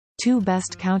2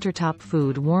 Best Countertop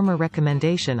Food Warmer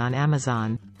Recommendation on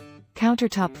Amazon.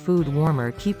 Countertop Food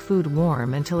Warmer. Keep food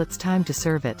warm until it's time to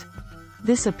serve it.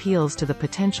 This appeals to the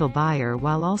potential buyer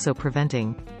while also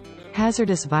preventing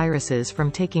hazardous viruses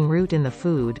from taking root in the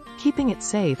food, keeping it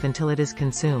safe until it is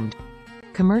consumed.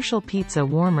 Commercial pizza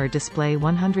warmer display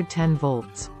 110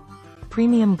 volts.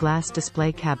 Premium glass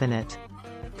display cabinet.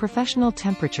 Professional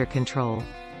temperature control.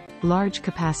 Large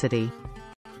capacity.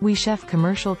 We Chef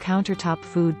commercial countertop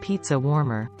food pizza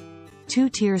warmer.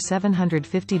 2-tier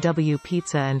 750W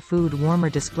pizza and food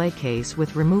warmer display case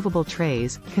with removable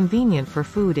trays, convenient for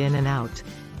food in and out.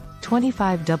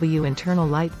 25W internal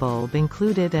light bulb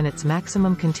included and its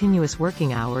maximum continuous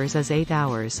working hours is 8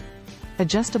 hours.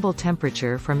 Adjustable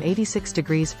temperature from 86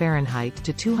 degrees Fahrenheit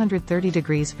to 230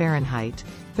 degrees Fahrenheit,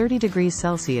 30 degrees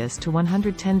Celsius to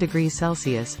 110 degrees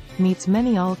Celsius, meets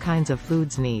many all kinds of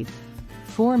foods need.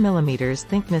 4 mm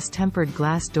thickness tempered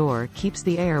glass door keeps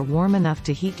the air warm enough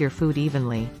to heat your food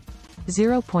evenly.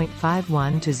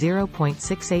 0.51 to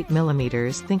 0.68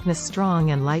 mm thickness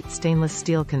strong and light stainless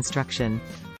steel construction.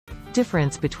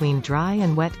 Difference between dry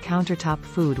and wet countertop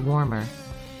food warmer.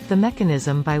 The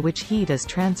mechanism by which heat is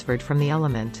transferred from the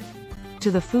element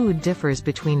to the food differs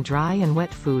between dry and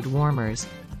wet food warmers.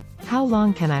 How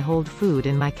long can I hold food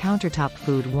in my countertop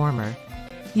food warmer?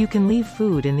 You can leave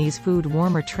food in these food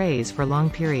warmer trays for long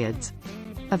periods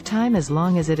of time as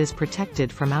long as it is protected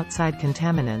from outside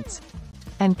contaminants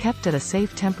and kept at a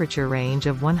safe temperature range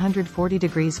of 140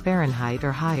 degrees Fahrenheit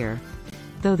or higher.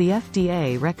 Though the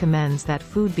FDA recommends that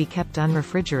food be kept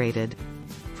unrefrigerated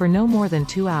for no more than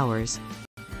 2 hours.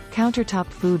 Countertop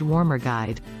Food Warmer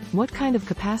Guide. What kind of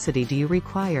capacity do you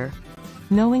require?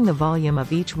 Knowing the volume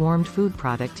of each warmed food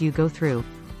product you go through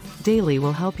daily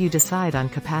will help you decide on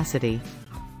capacity.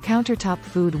 Countertop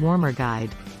Food Warmer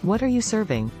Guide. What are you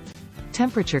serving?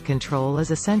 Temperature control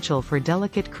is essential for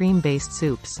delicate cream-based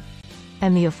soups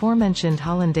and the aforementioned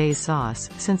hollandaise sauce,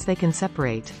 since they can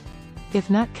separate if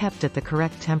not kept at the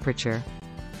correct temperature.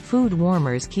 Food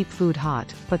warmers keep food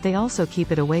hot, but they also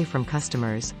keep it away from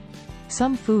customers.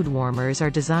 Some food warmers are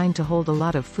designed to hold a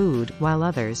lot of food, while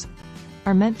others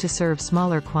are meant to serve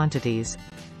smaller quantities.